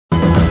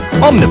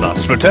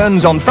Omnibus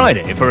returns on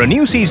Friday for a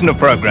new season of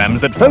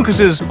programmes that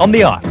focuses on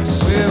the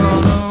arts. We're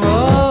on the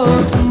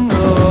road to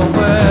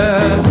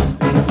nowhere.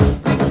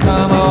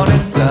 Come on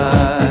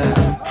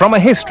inside. From a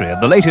history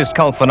of the latest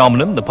cult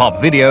phenomenon, the pop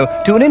video,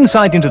 to an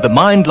insight into the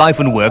mind, life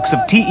and works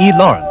of T.E.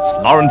 Lawrence,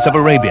 Lawrence of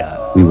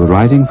Arabia. We were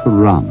riding for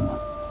rum,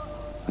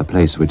 a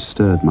place which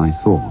stirred my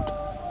thought,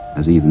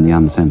 as even the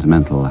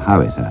unsentimental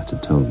Howitt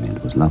had told me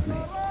it was lovely.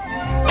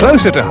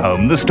 Closer to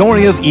home, the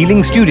story of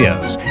Ealing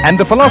Studios and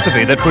the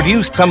philosophy that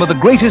produced some of the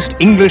greatest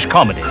English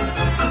comedy.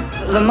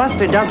 There must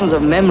be dozens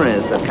of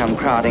memories that come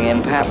crowding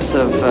in, perhaps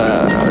of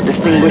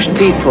distinguished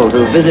people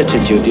who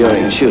visited you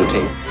during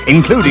shooting.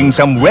 Including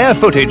some rare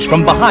footage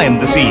from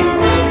behind the scenes.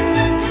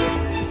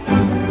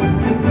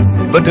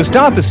 But to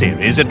start the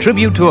series, a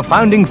tribute to a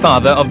founding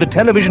father of the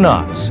television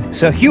arts,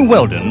 Sir Huw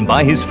Wheldon,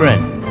 by his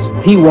friends.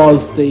 He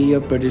was the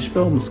British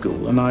Film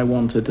School, and I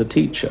wanted a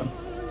teacher.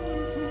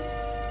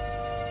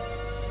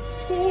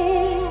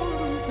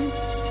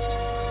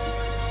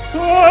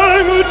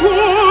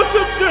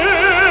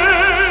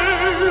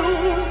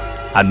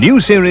 A new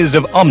series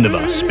of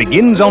Omnibus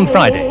begins on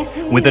Friday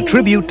with a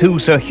tribute to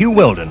Sir Huw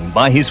Wheldon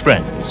by his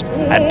friends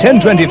at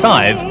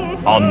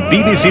 10:25 on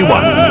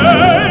BBC1.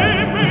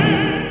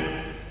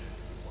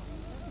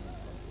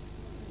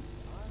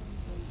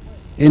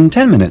 In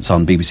 10 minutes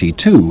on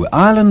BBC2,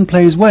 Ireland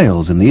plays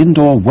Wales in the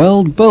indoor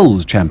World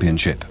Bowls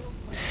Championship.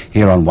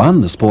 Here on One,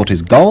 the sport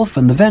is golf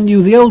and the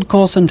venue the Old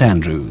Course St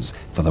Andrews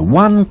for the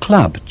One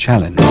Club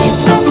Challenge.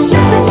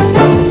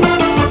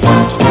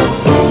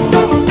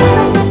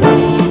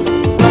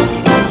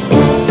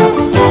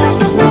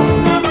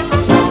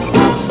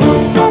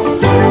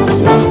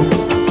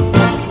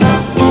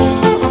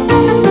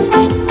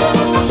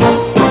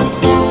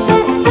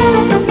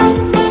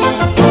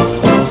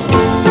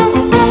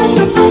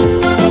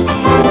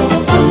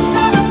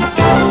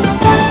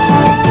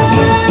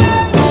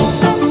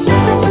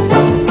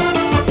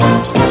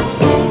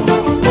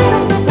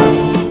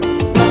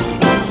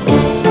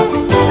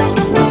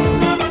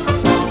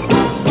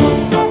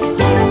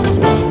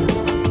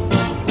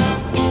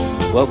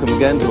 Welcome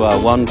again to our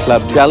One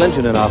Club Challenge,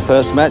 and in our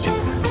first match,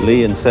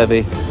 Lee and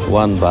Sevi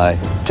won by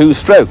 2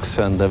 strokes,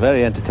 and a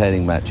very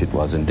entertaining match it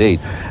was indeed.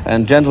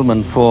 And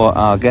gentlemen, for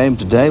our game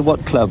today,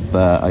 what club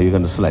are you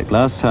going to select?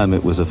 Last time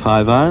it was a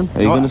 5-iron.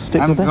 Are you going to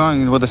stick with that? I'm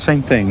going with the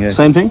same thing, yes.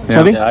 Same thing, yeah.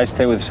 Sevi? Yeah, I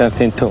stay with the same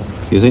thing too.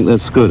 You think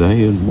that's good,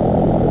 eh?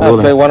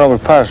 I play 1 over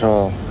par,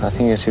 so I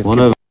think I should... 1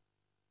 over